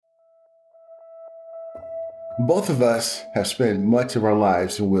Both of us have spent much of our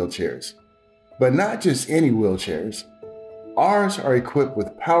lives in wheelchairs, but not just any wheelchairs. Ours are equipped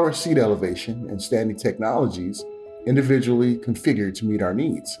with power seat elevation and standing technologies individually configured to meet our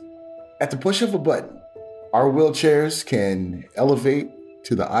needs. At the push of a button, our wheelchairs can elevate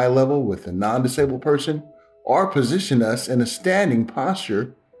to the eye level with a non-disabled person or position us in a standing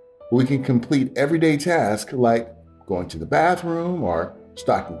posture where we can complete everyday tasks like going to the bathroom or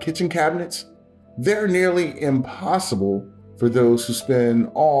stocking kitchen cabinets. They're nearly impossible for those who spend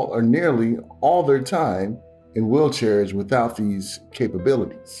all or nearly all their time in wheelchairs without these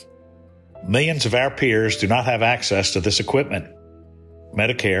capabilities. Millions of our peers do not have access to this equipment.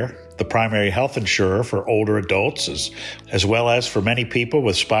 Medicare, the primary health insurer for older adults, as well as for many people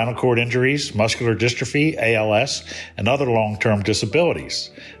with spinal cord injuries, muscular dystrophy, ALS, and other long-term disabilities,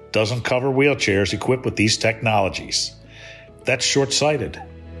 doesn't cover wheelchairs equipped with these technologies. That's short-sighted.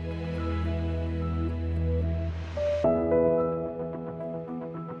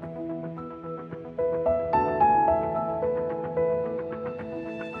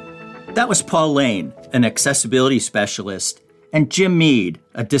 That was Paul Lane, an accessibility specialist, and Jim Meade,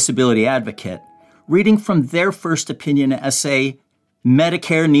 a disability advocate, reading from their first opinion essay,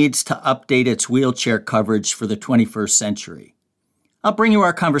 Medicare Needs to Update Its Wheelchair Coverage for the 21st Century. I'll bring you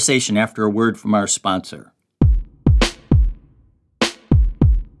our conversation after a word from our sponsor.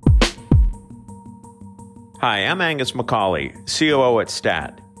 Hi, I'm Angus McCauley, COO at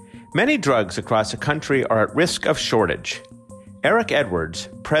STAT. Many drugs across the country are at risk of shortage. Eric Edwards,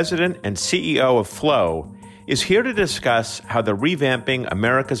 President and CEO of Flow, is here to discuss how they're revamping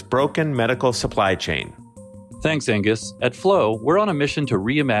America's broken medical supply chain. Thanks, Angus. At Flow, we're on a mission to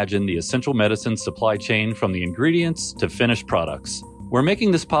reimagine the essential medicine supply chain from the ingredients to finished products. We're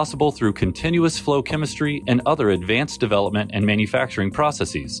making this possible through continuous flow chemistry and other advanced development and manufacturing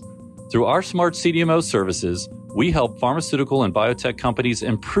processes. Through our smart CDMO services, we help pharmaceutical and biotech companies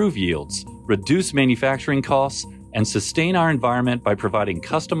improve yields, reduce manufacturing costs, and sustain our environment by providing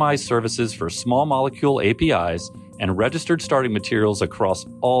customized services for small molecule APIs and registered starting materials across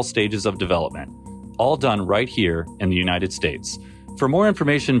all stages of development, all done right here in the United States. For more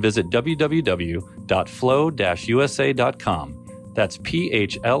information, visit www.flow-usa.com. That's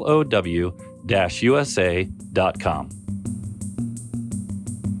PHLOW-USA.com.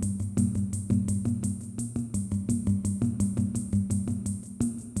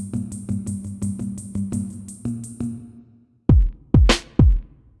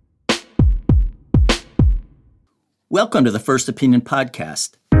 Welcome to the First Opinion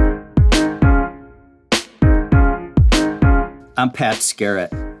Podcast. I'm Pat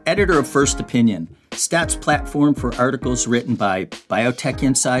Scarrett, editor of First Opinion, STAT's platform for articles written by biotech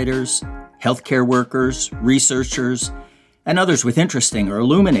insiders, healthcare workers, researchers, and others with interesting or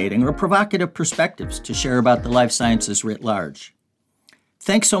illuminating or provocative perspectives to share about the life sciences writ large.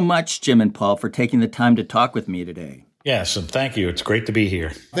 Thanks so much, Jim and Paul, for taking the time to talk with me today. Yes, and thank you. It's great to be here.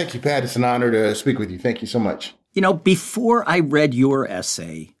 Thank you, Pat. It's an honor to speak with you. Thank you so much. You know, before I read your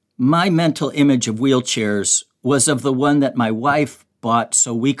essay, my mental image of wheelchairs was of the one that my wife bought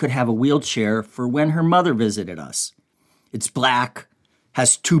so we could have a wheelchair for when her mother visited us. It's black,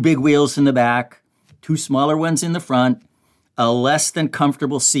 has two big wheels in the back, two smaller ones in the front, a less than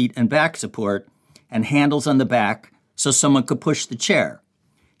comfortable seat and back support, and handles on the back so someone could push the chair.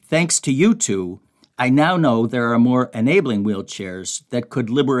 Thanks to you two, I now know there are more enabling wheelchairs that could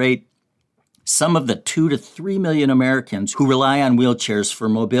liberate some of the 2 to 3 million Americans who rely on wheelchairs for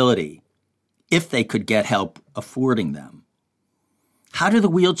mobility, if they could get help affording them. How do the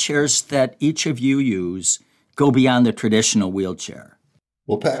wheelchairs that each of you use go beyond the traditional wheelchair?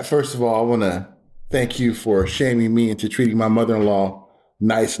 Well, Pat, first of all, I want to thank you for shaming me into treating my mother-in-law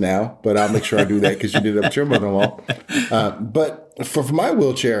nice now, but I'll make sure I do that because you did it up to your mother-in-law. But for my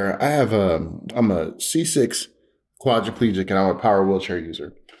wheelchair, I'm a C6 quadriplegic and I'm a power wheelchair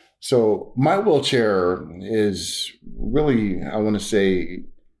user. So my wheelchair is really, I want to say,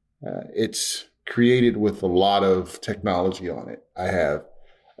 it's created with a lot of technology on it. I have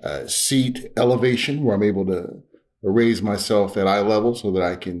seat elevation where I'm able to raise myself at eye level so that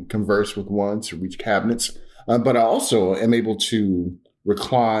I can converse with one to reach cabinets. But I also am able to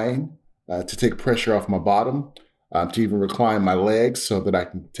recline to take pressure off my bottom, to even recline my legs so that I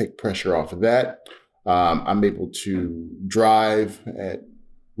can take pressure off of that. I'm able to drive at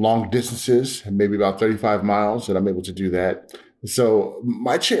long distances, maybe about 35 miles, and I'm able to do that. So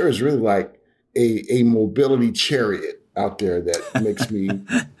my chair is really like a mobility chariot out there that makes me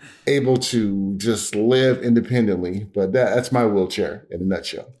able to just live independently. But that's my wheelchair in a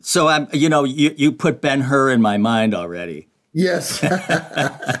nutshell. So, you put Ben-Hur in my mind already. Yes.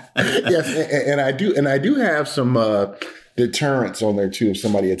 Yes, and I do have some deterrence on there too if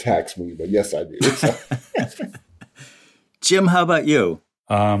somebody attacks me. But yes, I do. Jim, how about you?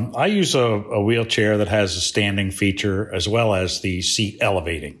 I use a wheelchair that has a standing feature as well as the seat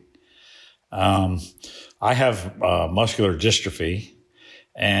elevating. I have muscular dystrophy,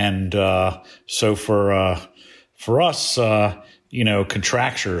 and so for us,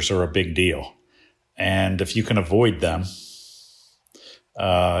 contractures are a big deal, and if you can avoid them,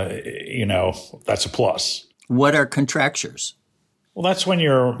 that's a plus. What are contractures? Well, that's when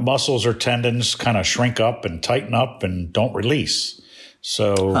your muscles or tendons kind of shrink up and tighten up and don't release.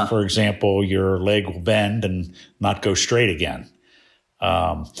 So, for example, your leg will bend and not go straight again.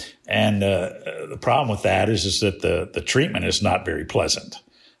 The problem with that is that the treatment is not very pleasant.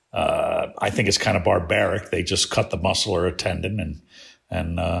 I think it's kind of barbaric. They just cut the muscle or a tendon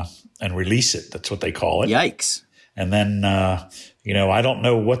and release it. That's what they call it. Yikes. And then, I don't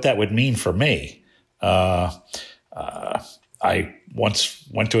know what that would mean for me. I once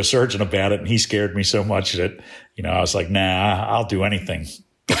went to a surgeon about it, and he scared me so much that, I was like, nah, I'll do anything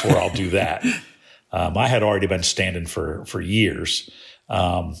before I'll do that. I had already been standing for years.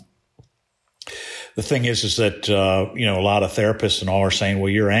 The thing is that, a lot of therapists and all are saying, well,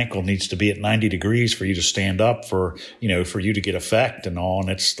 your ankle needs to be at 90 degrees for you to stand up for you to get effect and all.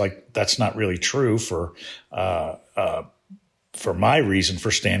 And it's like, that's not really true for my reason for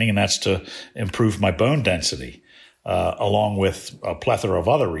standing. And that's to improve my bone density, along with a plethora of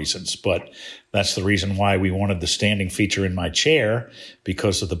other reasons. But that's the reason why we wanted the standing feature in my chair,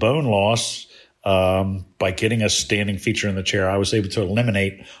 because of the bone loss. By getting a standing feature in the chair, I was able to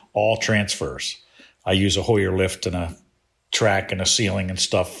eliminate all transfers. I use a Hoyer lift and a track and a ceiling and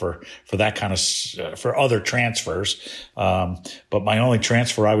stuff for that kind of, for other transfers. But my only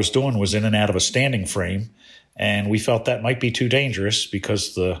transfer I was doing was in and out of a standing frame. And we felt that might be too dangerous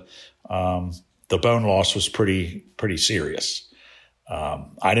because the bone loss was pretty serious.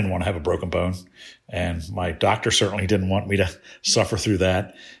 I didn't want to have a broken bone, and my doctor certainly didn't want me to suffer through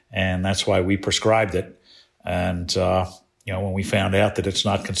that. And that's why we prescribed it. And, when we found out that it's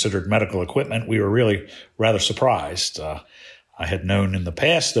not considered medical equipment, we were really rather surprised. I had known in the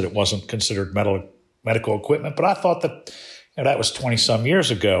past that it wasn't considered medical equipment, but I thought that that was 20 some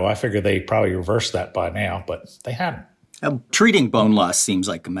years ago. I figured they probably reversed that by now, but they hadn't. Treating bone loss seems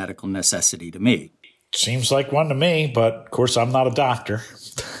like a medical necessity to me. Seems like one to me, but of course I'm not a doctor.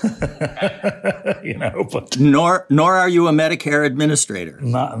 But nor are you a Medicare administrator.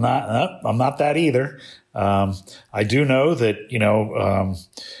 I'm not that either. I do know that,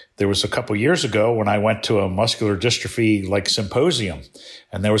 there was a couple years ago when I went to a muscular dystrophy symposium,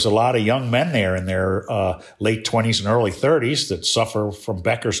 and there was a lot of young men there in their late 20s and early 30s that suffer from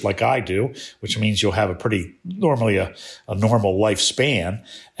Becker's like I do, which means you'll have normally a normal lifespan.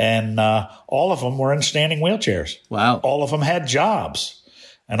 And all of them were in standing wheelchairs. Wow. All of them had jobs.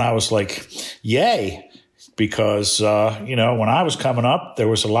 And I was like, yay. Because, when I was coming up, there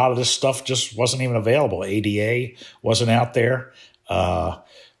was a lot of this stuff just wasn't even available. ADA wasn't out there. When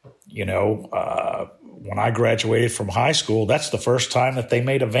I graduated from high school, that's the first time that they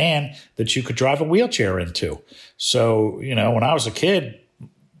made a van that you could drive a wheelchair into. So, when I was a kid,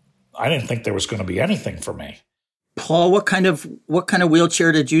 I didn't think there was going to be anything for me. Paul, what kind of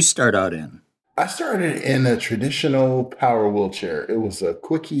wheelchair did you start out in? I started in a traditional power wheelchair. It was a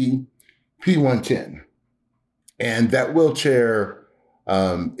Quickie P110. And that wheelchair,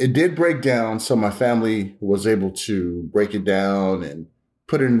 it did break down. So my family was able to break it down and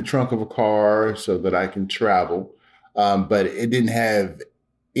put it in the trunk of a car so that I can travel. But it didn't have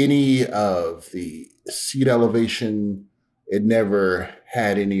any of the seat elevation. It never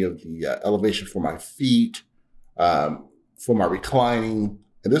had any of the elevation for my feet, for my reclining.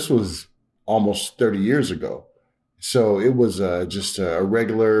 And this was almost 30 years ago. So it was just a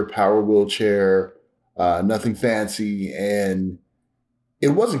regular power wheelchair, nothing fancy. And it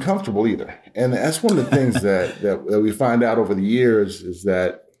wasn't comfortable either. And that's one of the things that we find out over the years is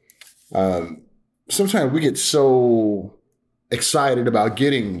that sometimes we get so excited about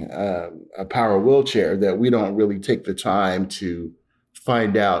getting a power wheelchair that we don't really take the time to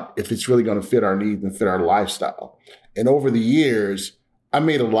find out if it's really going to fit our needs and fit our lifestyle. And over the years, I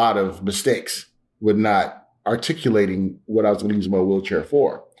made a lot of mistakes with not articulating what I was going to use my wheelchair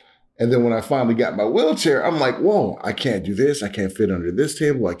for. And then when I finally got my wheelchair, I'm like, whoa, I can't do this. I can't fit under this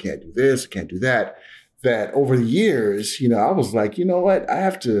table. I can't do this. I can't do that. That over the years, I was like, you know what? I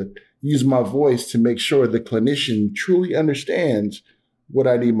have to use my voice to make sure the clinician truly understands what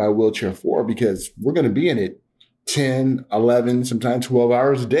I need my wheelchair for, because we're going to be in it 10, 11, sometimes 12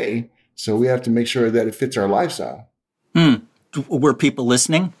 hours a day. So we have to make sure that it fits our lifestyle. Were people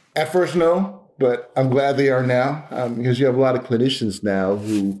listening? At first, no, but I'm glad they are now because you have a lot of clinicians now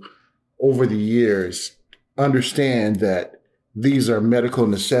who, over the years, understand that these are medical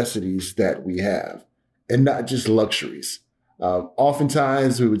necessities that we have and not just luxuries.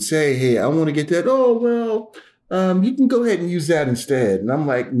 Oftentimes we would say, hey, I want to get that. Oh, well, you can go ahead and use that instead. And I'm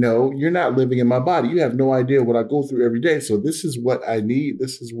like, no, you're not living in my body. You have no idea what I go through every day. So this is what I need.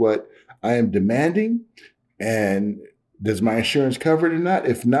 This is what I am demanding. And does my insurance cover it or not?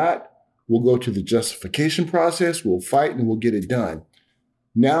 If not, we'll go to the justification process. We'll fight and we'll get it done.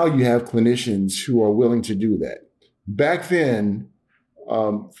 Now you have clinicians who are willing to do that. Back then,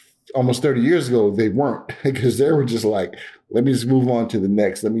 almost 30 years ago, they weren't because they were just like, let me just move on to the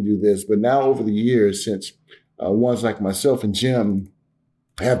next. Let me do this. But now over the years, since ones like myself and Jim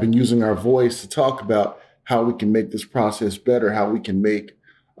have been using our voice to talk about how we can make this process better, how we can make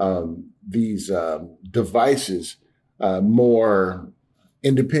these devices more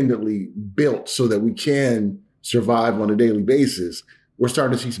independently built so that we can survive on a daily basis, we're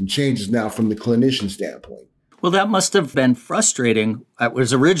starting to see some changes now from the clinician standpoint. Well, that must have been frustrating. I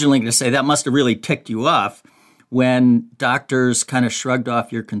was originally going to say that must have really ticked you off when doctors kind of shrugged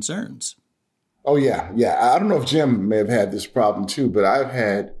off your concerns. Oh, yeah. I don't know if Jim may have had this problem too, but I've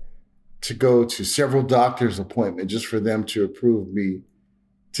had to go to several doctor's appointments just for them to approve me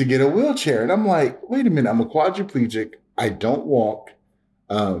to get a wheelchair. And I'm like, wait a minute, I'm a quadriplegic. I don't walk.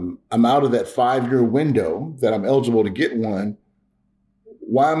 I'm out of that 5-year window that I'm eligible to get one.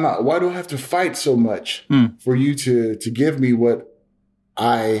 Why do I have to fight so much for you to give me what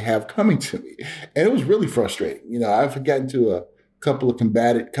I have coming to me? And it was really frustrating. I've gotten to a couple of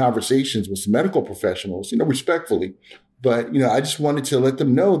combative conversations with some medical professionals, respectfully. But, I just wanted to let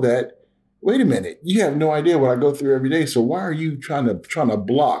them know that, wait a minute, you have no idea what I go through every day. So why are you trying to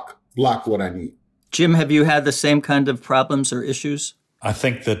block what I need? Jim, have you had the same kind of problems or issues? I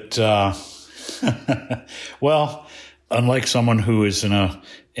think that, well, unlike someone who is in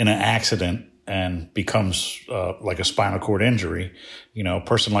an accident and becomes like a spinal cord injury, a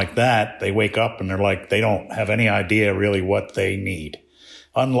person like that, they wake up and they're like, they don't have any idea really what they need.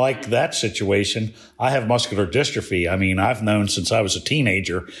 Unlike that situation, I have muscular dystrophy. I mean, I've known since I was a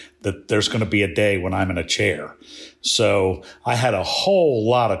teenager that there's going to be a day when I'm in a chair. So I had a whole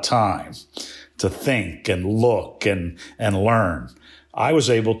lot of time to think and look and learn. I was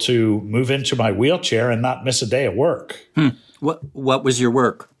able to move into my wheelchair and not miss a day of work. What was your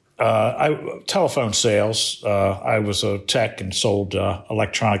work? Telephone sales. I was a tech and sold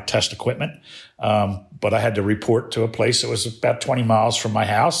electronic test equipment. But I had to report to a place that was about 20 miles from my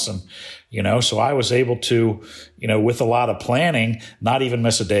house. And, so I was able to, with a lot of planning, not even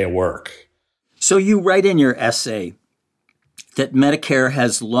miss a day of work. So you write in your essay that Medicare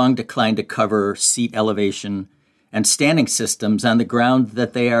has long declined to cover seat elevation and standing systems on the ground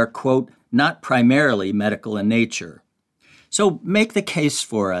that they are, quote, not primarily medical in nature. So make the case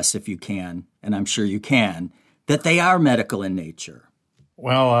for us, if you can, and I'm sure you can, that they are medical in nature.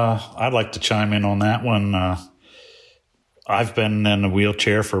 Well, I'd like to chime in on that one. I've been in a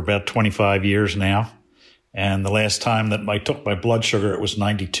wheelchair for about 25 years now, and the last time that I took my blood sugar, it was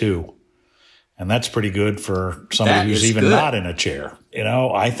 92. And that's pretty good for somebody who's even not in a chair.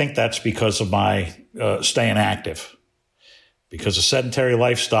 I think that's because of my staying active. Because a sedentary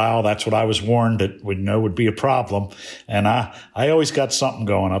lifestyle, that's what I was warned that would be a problem. And I always got something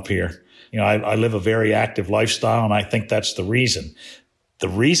going up here. I live a very active lifestyle, and I think that's the reason. The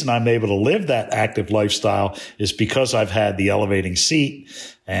reason I'm able to live that active lifestyle is because I've had the elevating seat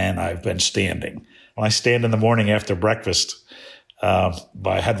and I've been standing. When I stand in the morning after breakfast,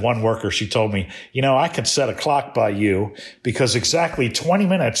 I had one worker, she told me, I can set a clock by you because exactly 20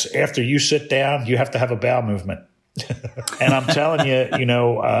 minutes after you sit down, you have to have a bowel movement. And I'm telling you,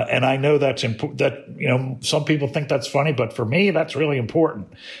 and I know that's some people think that's funny, but for me, that's really important.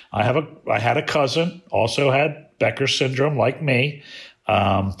 I had a cousin, also had Becker's syndrome like me,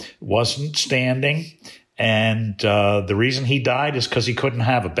 wasn't standing. And the reason he died is because he couldn't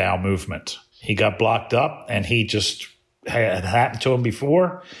have a bowel movement. He got blocked up, and he just had happened to him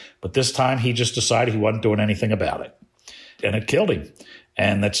before, but this time he just decided he wasn't doing anything about it, and it killed him.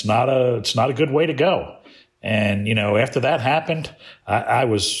 And it's not a good way to go. And after that happened, I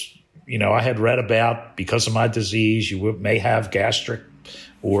was, I had read about, because of my disease, you may have gastric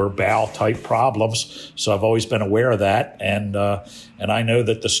or bowel type problems. So I've always been aware of that, and I know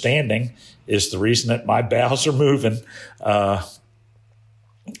that the standing is the reason that my bowels are moving,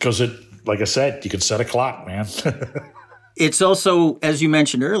 because like I said, you can set a clock, man. It's also, as you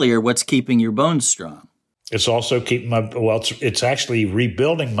mentioned earlier, what's keeping your bones strong. It's also keeping it's actually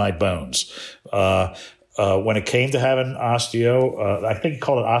rebuilding my bones. when it came to having I think he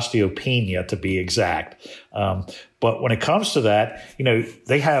called it osteopenia to be exact. But when it comes to that,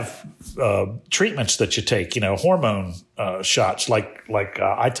 they have treatments that you take, hormone shots, like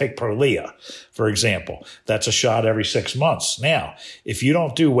I take Prolia, for example. That's a shot every 6 months. Now, if you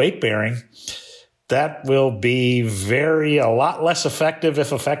don't do weight bearing, that will be a lot less effective,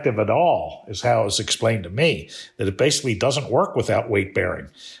 if effective at all, is how it was explained to me, that it basically doesn't work without weight bearing.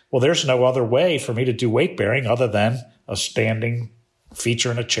 Well, there's no other way for me to do weight bearing other than a standing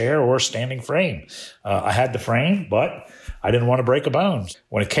feature in a chair or a standing frame. I had the frame, but I didn't want to break a bone.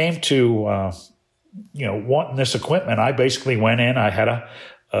 When it came to, wanting this equipment, I basically went in, I had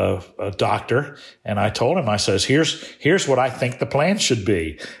a doctor, and I told him, I says, here's what I think the plan should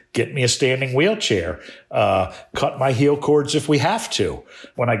be. Get me a standing wheelchair, cut my heel cords if we have to.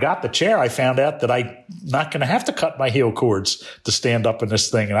 When I got the chair, I found out that I'm not going to have to cut my heel cords to stand up in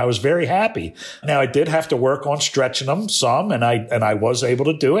this thing. And I was very happy. Now, I did have to work on stretching them some, and I was able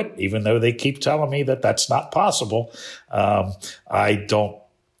to do it, even though they keep telling me that that's not possible. I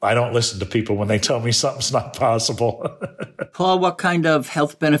don't listen to people when they tell me something's not possible. Paul, what kind of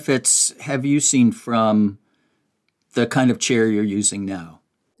health benefits have you seen from the kind of chair you're using now?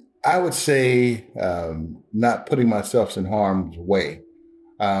 I would say not putting myself in harm's way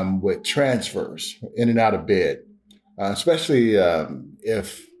with transfers in and out of bed, especially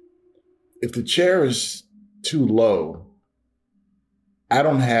if the chair is too low. I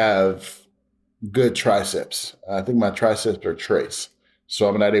don't have good triceps. I think my triceps are trace. So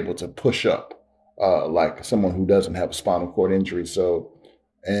I'm not able to push up like someone who doesn't have a spinal cord injury.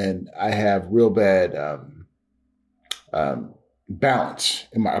 And I have real bad balance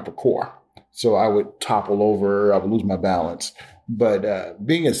in my upper core. So I would topple over, I would lose my balance. But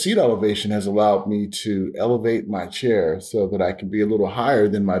being at seat elevation has allowed me to elevate my chair so that I can be a little higher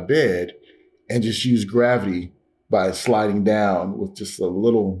than my bed and just use gravity by sliding down with just a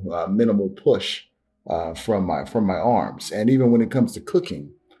little minimal push from my arms. And even when it comes to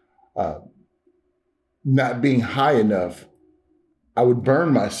cooking, not being high enough, I would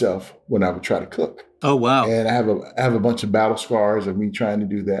burn myself when I would try to cook. Oh, wow. And I have a bunch of battle scars of me trying to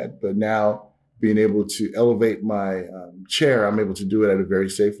do that. But now being able to elevate my chair, I'm able to do it at a very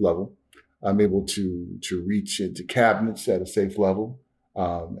safe level. I'm able to reach into cabinets at a safe level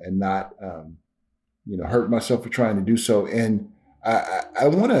and not hurt myself for trying to do so. And I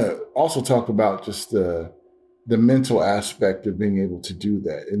want to also talk about just the mental aspect of being able to do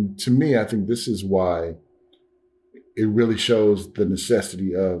that. And to me, I think this is why it really shows the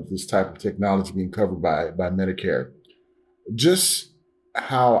necessity of this type of technology being covered by Medicare. Just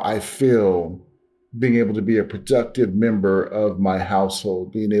how I feel being able to be a productive member of my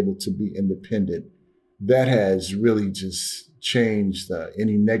household, being able to be independent, that has really just changed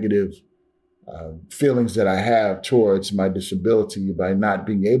any negative feelings that I have towards my disability by not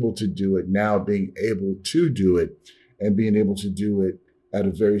being able to do it, now being able to do it and being able to do it at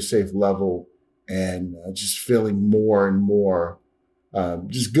a very safe level and just feeling more and more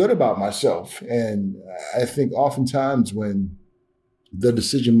just good about myself. And I think oftentimes when the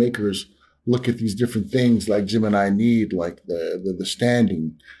decision makers look at these different things like Jim and I need, like the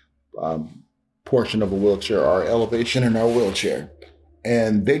standing portion of a wheelchair, our elevation in our wheelchair,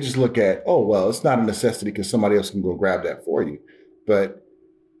 and they just look at, oh, well, it's not a necessity because somebody else can go grab that for you. But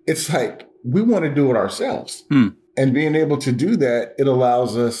it's like, we want to do it ourselves. And being able to do that, it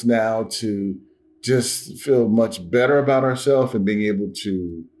allows us now to just feel much better about ourselves and being able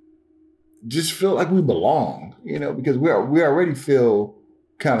to just feel like we belong, because we already feel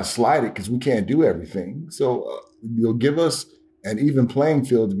kind of slighted because we can't do everything. So you'll give us an even playing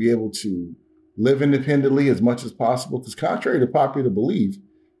field to be able to live independently as much as possible, because contrary to popular belief,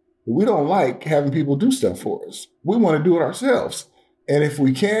 we don't like having people do stuff for us. We want to do it ourselves. And if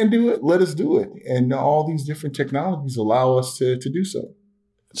we can do it, let us do it. And all these different technologies allow us to do so.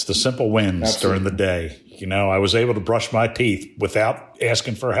 It's the simple wins Absolutely. During the day. I was able to brush my teeth without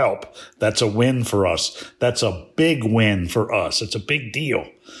asking for help. That's a win for us. That's a big win for us. It's a big deal.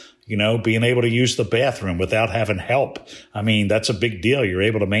 Being able to use the bathroom without having help. I mean, that's a big deal. You're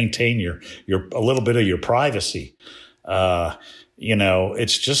able to maintain your a little bit of your privacy.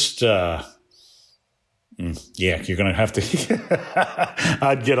 It's just, you're going to have to,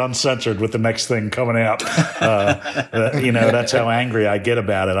 I'd get uncensored with the next thing coming out. That's how angry I get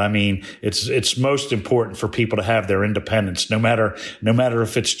about it. I mean, it's most important for people to have their independence, no matter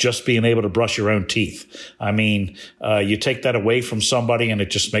if it's just being able to brush your own teeth. I mean, you take that away from somebody and it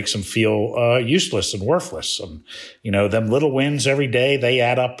just makes them feel useless and worthless. And, them little wins every day, they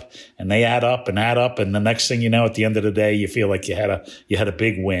add up and they add up and add up. And the next thing you know, at the end of the day, you feel like you had a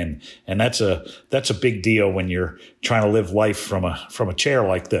big win. And that's a big big deal when you're trying to live life from a chair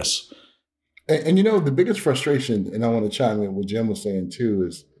like this. And the biggest frustration, and I want to chime in what Jim was saying too,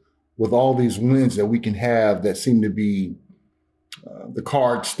 is with all these wins that we can have that seem to be the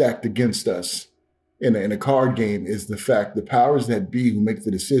card stacked against us in a card game, is the fact the powers that be who make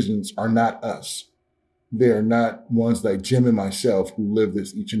the decisions are not us. They're not ones like Jim and myself who live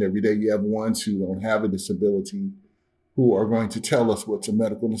this each and every day. You have ones who don't have a disability who are going to tell us what's a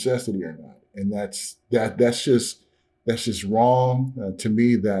medical necessity or not. And that's just wrong. To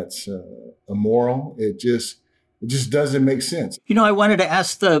me, that's immoral. It just doesn't make sense. I wanted to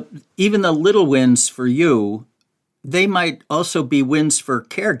ask even the little wins for you, they might also be wins for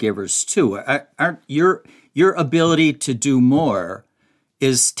caregivers too. Aren't your ability to do more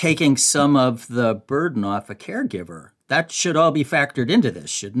is taking some of the burden off a caregiver? That should all be factored into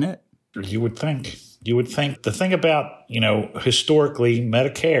this, shouldn't it? You would think. The thing about, historically,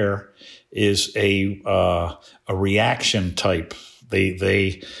 Medicare is a reaction type.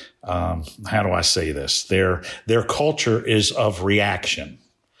 They how do I say this? Their culture is of reaction.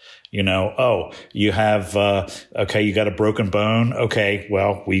 You have, you got a broken bone. Okay,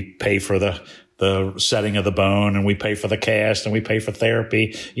 well, we pay for the setting of the bone, and we pay for the cast, and we pay for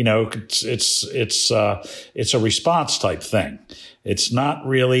therapy. It's a response type thing. It's not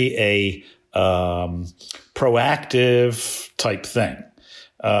really a proactive type thing.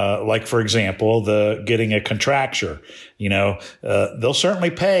 Like, for example, getting a contracture, they'll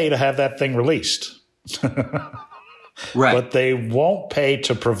certainly pay to have that thing released. Right. But they won't pay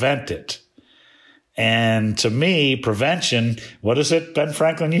to prevent it. And to me, prevention, what is it Ben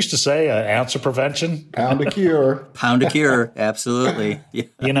Franklin used to say? An ounce of prevention? Pound a cure. Pound a cure. Absolutely.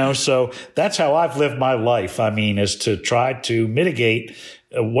 Yeah. So that's how I've lived my life. Is to try to mitigate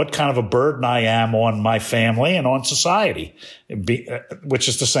what kind of a burden I am on my family and on society, which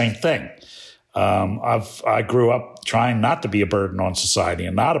is the same thing. I grew up trying not to be a burden on society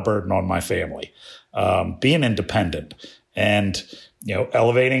and not a burden on my family, being independent, and,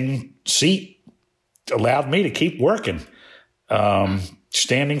 elevating seat allowed me to keep working.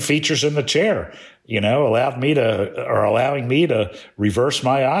 Standing features in the chair, allowing me to reverse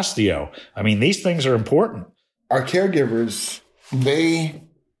my osteo. These things are important. Our caregivers, they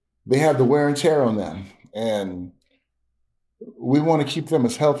have the wear and tear on them, and we want to keep them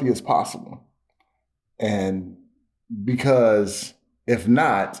as healthy as possible. And because if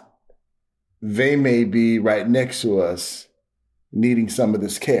not, they may be right next to us needing some of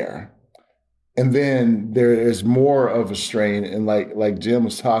this care. And then there is more of a strain, and like Jim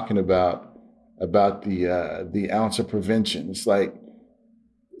was talking about the ounce of prevention. It's like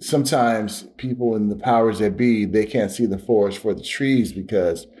sometimes people in the powers that be, they can't see the forest for the trees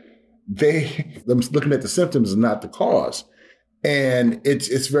because them looking at the symptoms is not the cause. And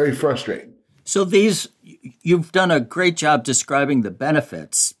it's very frustrating. So you've done a great job describing the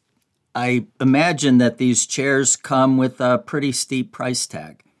benefits. I imagine that these chairs come with a pretty steep price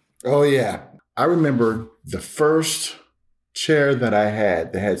tag. Oh, yeah. I remember the first chair that I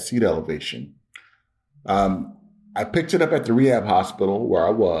had that had seat elevation. I picked it up at the rehab hospital where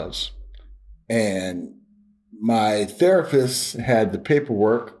I was, and my therapist had the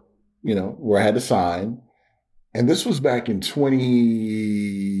paperwork, where I had to sign. And this was back in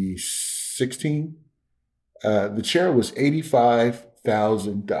 2016. The chair was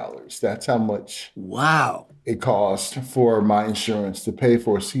 $85,000. That's how much. Wow. It cost for my insurance to pay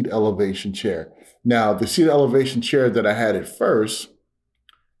for a seat elevation chair. Now, the seat elevation chair that I had at first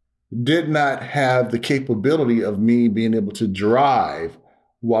did not have the capability of me being able to drive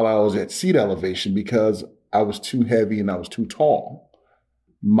while I was at seat elevation because I was too heavy and I was too tall.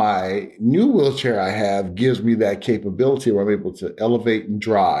 My new wheelchair I have gives me that capability where I'm able to elevate and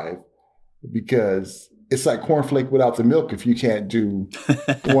drive, because it's like cornflake without the milk if you can't do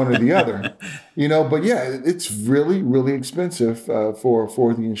one or the other, But yeah, it's really, really expensive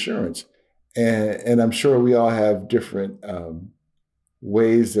for the insurance, and I'm sure we all have different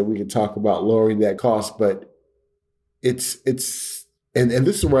ways that we can talk about lowering that cost. But it's and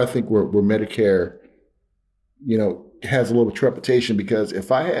this is where I think where Medicare, has a little trepidation, because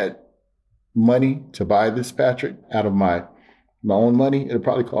if I had money to buy this, Patrick, out of my own money, it'd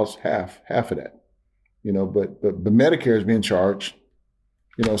probably cost half of that. But Medicare is being charged,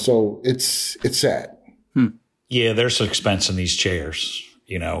 so it's sad. Yeah, there's expense in these chairs,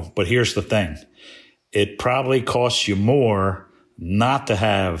 but here's the thing. It probably costs you more not to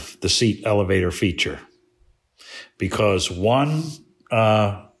have the seat elevator feature, because one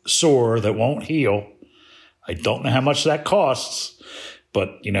sore that won't heal, I don't know how much that costs,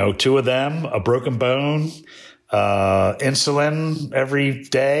 but, two of them, a broken bone, insulin every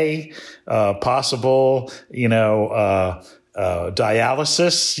day, possible,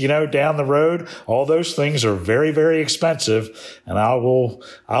 dialysis, down the road. All those things are very, very expensive. And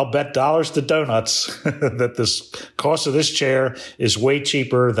I'll bet dollars to donuts that this cost of this chair is way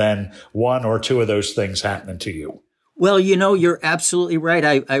cheaper than one or two of those things happening to you. Well, you're absolutely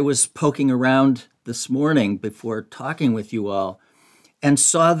right. I was poking around this morning before talking with you all and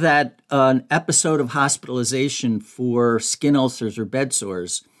saw that an episode of hospitalization for skin ulcers or bed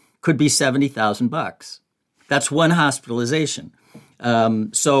sores could be $70,000. That's one hospitalization.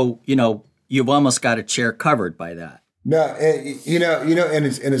 So you've almost got a chair covered by that. No, and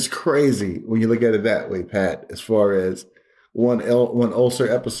it's crazy when you look at it that way, Pat. As far as one ulcer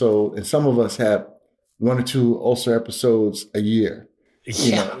episode, and some of us have one or two ulcer episodes a year.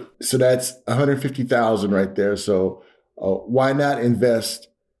 Yeah. So that's $150,000 right there. So why not invest,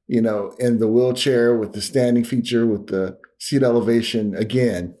 in the wheelchair with the standing feature, with the seat elevation?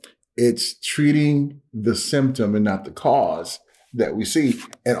 Again, it's treating the symptom and not the cause that we see.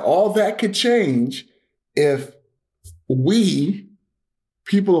 And all that could change if we,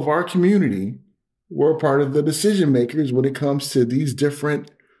 people of our community, were part of the decision makers when it comes to these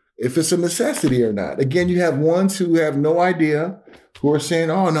different, if it's a necessity or not. Again, you have ones who have no idea, who are saying,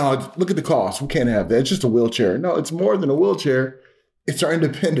 oh, no, look at the cost. We can't have that. It's just a wheelchair. No, it's more than a wheelchair. It's our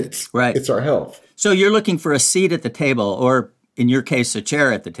independence. Right. It's our health. So you're looking for a seat at the table, or in your case, a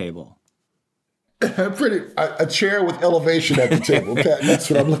chair at the table. A chair with elevation at the table.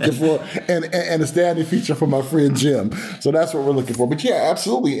 That's what I'm looking for. And a standing feature for my friend Jim. So that's what we're looking for. But yeah,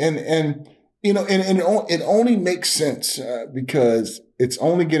 absolutely. And it only makes sense because it's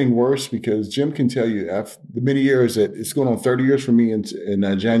only getting worse, because Jim can tell you after the many years that it's going on 30 years for me in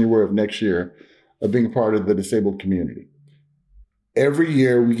January of next year of being a part of the disabled community. Every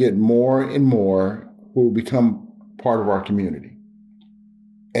year we get more and more who will become part of our community.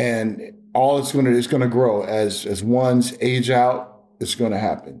 And all it's going to grow as ones age out, it's going to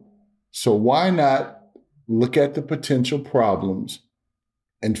happen. So why not look at the potential problems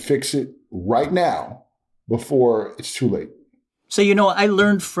and fix it right now before it's too late? So, I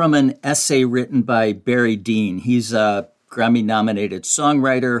learned from an essay written by Barry Dean. He's a Grammy-nominated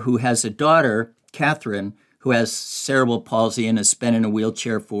songwriter who has a daughter, Catherine, who has cerebral palsy and has been in a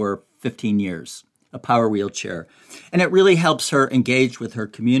wheelchair for 15 years, a power wheelchair. And it really helps her engage with her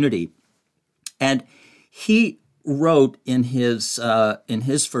community. And he wrote in his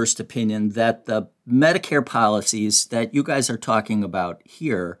first opinion that the Medicare policies that you guys are talking about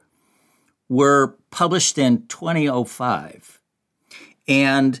here were published in 2005.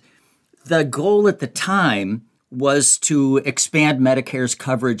 And the goal at the time was to expand Medicare's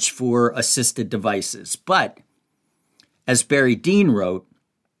coverage for assisted devices. But as Barry Dean wrote,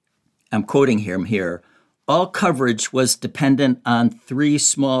 I'm quoting him here, all coverage was dependent on three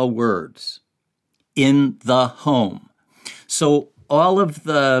small words: in the home. So all of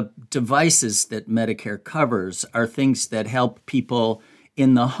the devices that Medicare covers are things that help people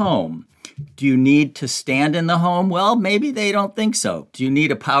in the home. Do you need to stand in the home? Well, maybe they don't think so. Do you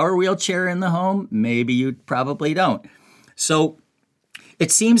need a power wheelchair in the home? Maybe you probably don't. So it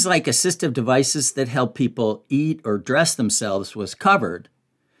seems like assistive devices that help people eat or dress themselves was covered,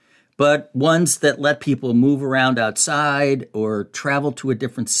 but ones that let people move around outside or travel to a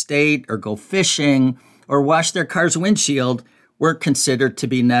different state or go fishing or wash their car's windshield weren't considered to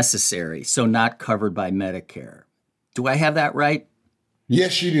be necessary, so not covered by Medicare. Do I have that right?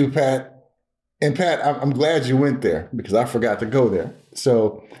 Yes, you do, Pat. And Pat, I'm glad you went there because I forgot to go there.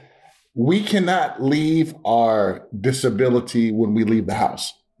 So we cannot leave our disability when we leave the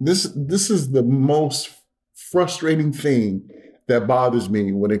house. This is the most frustrating thing that bothers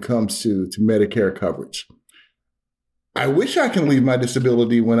me when it comes to Medicare coverage. I wish I can leave my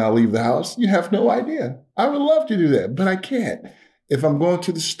disability when I leave the house. You have no idea. I would love to do that, but I can't. If I'm going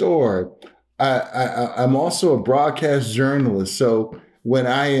to the store, I'm also a broadcast journalist. So when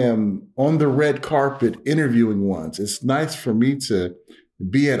I am on the red carpet interviewing ones, it's nice for me to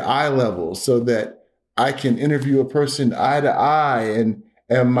be at eye level so that I can interview a person eye to eye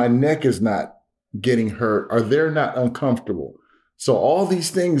and my neck is not getting hurt or they're not uncomfortable. So all these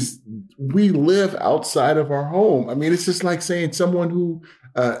things, we live outside of our home. I mean, it's just like saying someone who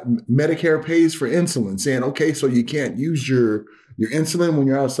Medicare pays for insulin, saying, okay, so you can't use your insulin when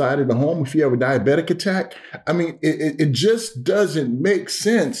you're outside of the home if you have a diabetic attack. I mean, it just doesn't make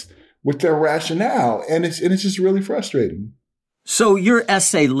sense with their rationale. And it's just really frustrating. So your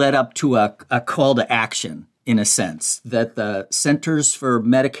essay led up to a call to action, in a sense, that the Centers for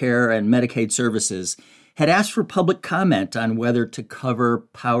Medicare and Medicaid Services had asked for public comment on whether to cover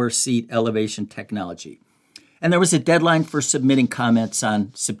power seat elevation technology. And there was a deadline for submitting comments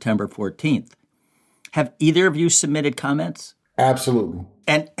on September 14th. Have either of you submitted comments? Absolutely.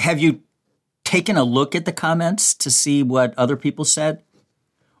 And have you taken a look at the comments to see what other people said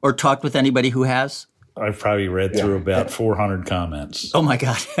or talked with anybody who has? I've probably read through about 400 comments. Oh, my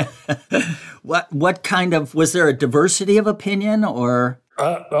God. What kind of, was there a diversity of opinion or?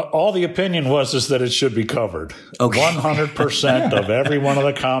 All the opinion is that it should be covered. Okay. 100% of every one of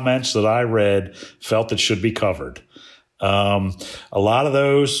the comments that I read felt it should be covered. A lot of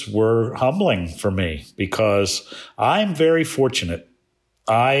those were humbling for me because I'm very fortunate.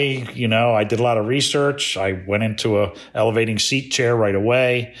 I did a lot of research. I went into a elevating seat chair right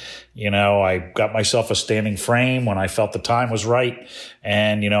away. I got myself a standing frame when I felt the time was right.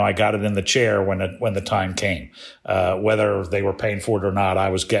 And, I got it in the chair when the time came. Whether they were paying for it or not, I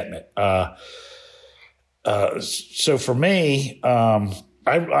was getting it. So for me,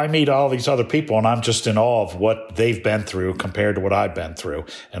 I meet all these other people and I'm just in awe of what they've been through compared to what I've been through.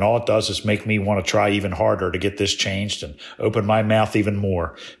 And all it does is make me want to try even harder to get this changed and open my mouth even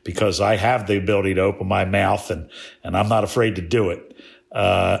more because I have the ability to open my mouth and I'm not afraid to do it.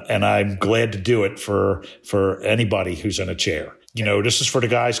 And I'm glad to do it for anybody who's in a chair. This is for the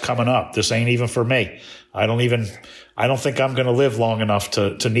guys coming up. This ain't even for me. I don't think I'm going to live long enough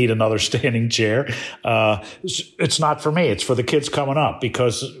to need another standing chair. It's not for me. It's for the kids coming up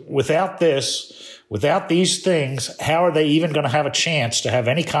because without these things, how are they even going to have a chance to have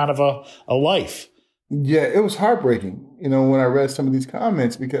any kind of a life? Yeah, it was heartbreaking, when I read some of these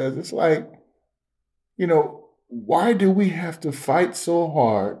comments because it's like, why do we have to fight so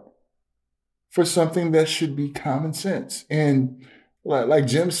hard for something that should be common sense? And like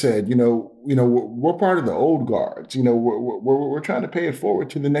Jim said, we're part of the old guards. We're trying to pay it forward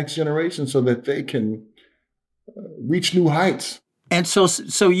to the next generation so that they can reach new heights. And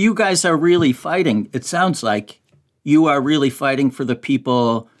so you guys are really fighting. It sounds like you are really fighting for the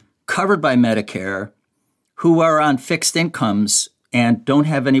people covered by Medicare who are on fixed incomes and don't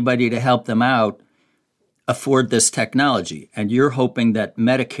have anybody to help them out afford this technology. And you're hoping that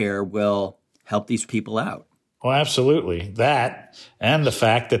Medicare will help these people out. Well, absolutely. That and the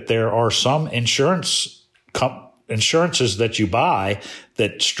fact that there are some insurances that you buy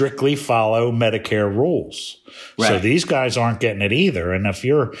that strictly follow Medicare rules. Right. So these guys aren't getting it either. And if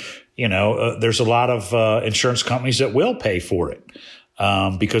you're, there's a lot of insurance companies that will pay for it.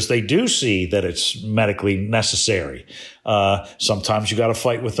 Because they do see that it's medically necessary. Sometimes you got to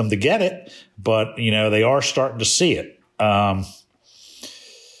fight with them to get it, but they are starting to see it.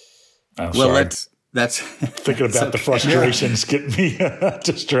 That's thinking about the frustrations getting me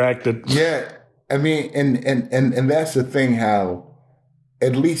distracted. Yeah, I mean, and that's the thing. How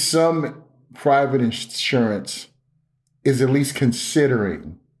at least some private insurance is at least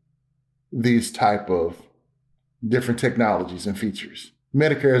considering these type of different technologies and features.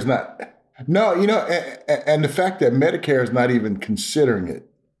 Medicare is not. No, and the fact that Medicare is not even considering it,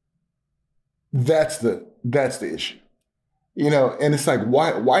 that's the issue. And it's like,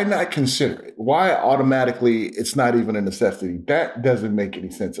 why not consider it? Why automatically it's not even a necessity? That doesn't make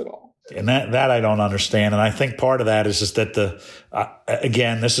any sense at all. And that I don't understand. And I think part of that is just that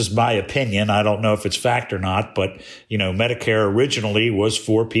again, this is my opinion. I don't know if it's fact or not, but, Medicare originally was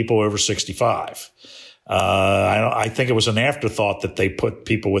for people over 65. I think it was an afterthought that they put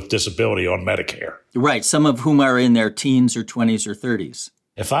people with disability on Medicare. Right. Some of whom are in their teens or 20s or 30s.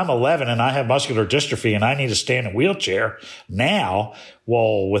 If I'm 11 and I have muscular dystrophy and I need to stand in a wheelchair now,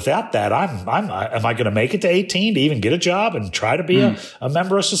 well, without that, am I going to make it to 18 to even get a job and try to be a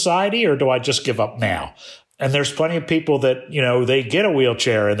member of society, or do I just give up now? And there's plenty of people that, they get a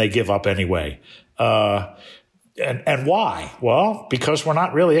wheelchair and they give up anyway. And why? Well, because we're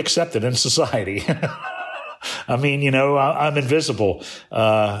not really accepted in society. I mean, I'm invisible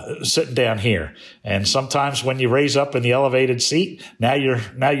sitting down here. And sometimes when you raise up in the elevated seat, now you're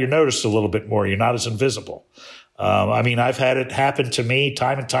noticed a little bit more. You're not as invisible. I've had it happen to me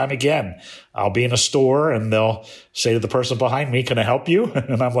time and time again. I'll be in a store and they'll say to the person behind me, "Can I help you?"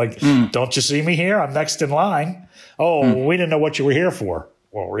 And I'm like, "Don't you see me here? I'm next in line." "Oh, we didn't know what you were here for."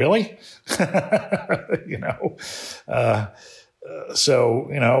 "Well, really?" So,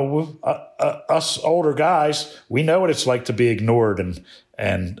 us older guys, we know what it's like to be ignored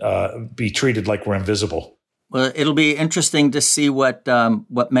and be treated like we're invisible. Well, it'll be interesting to see what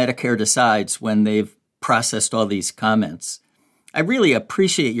Medicare decides when they've processed all these comments. I really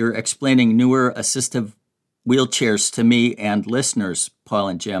appreciate your explaining newer assistive wheelchairs to me and listeners, Paul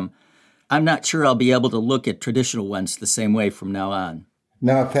and Jim. I'm not sure I'll be able to look at traditional ones the same way from now on.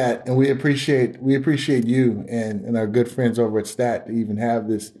 No, Pat, and we appreciate you and our good friends over at STAT to even have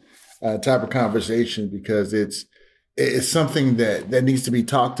this type of conversation, because it's something that needs to be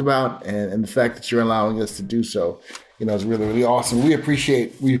talked about, and the fact that you're allowing us to do so, is really, really awesome. We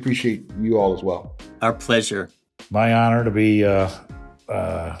appreciate you all as well. Our pleasure. My honor to be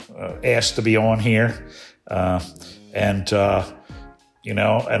asked to be on here, and I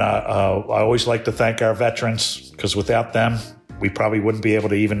always like to thank our veterans, because without them, we probably wouldn't be able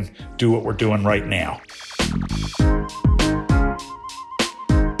to even do what we're doing right now.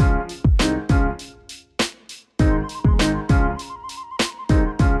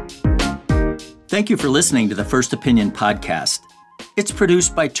 Thank you for listening to the First Opinion podcast. It's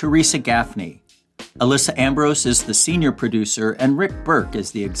produced by Teresa Gaffney. Alyssa Ambrose is the senior producer, and Rick Burke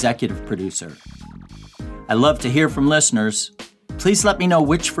is the executive producer. I love to hear from listeners. Please let me know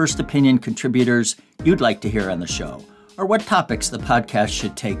which First Opinion contributors you'd like to hear on the show, or what topics the podcast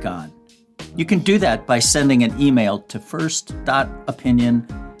should take on. You can do that by sending an email to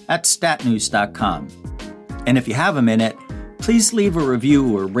first.opinion@statnews.com. And if you have a minute, please leave a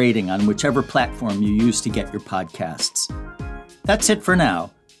review or rating on whichever platform you use to get your podcasts. That's it for now.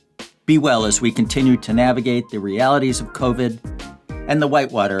 Be well as we continue to navigate the realities of COVID and the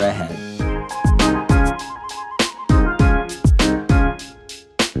whitewater ahead.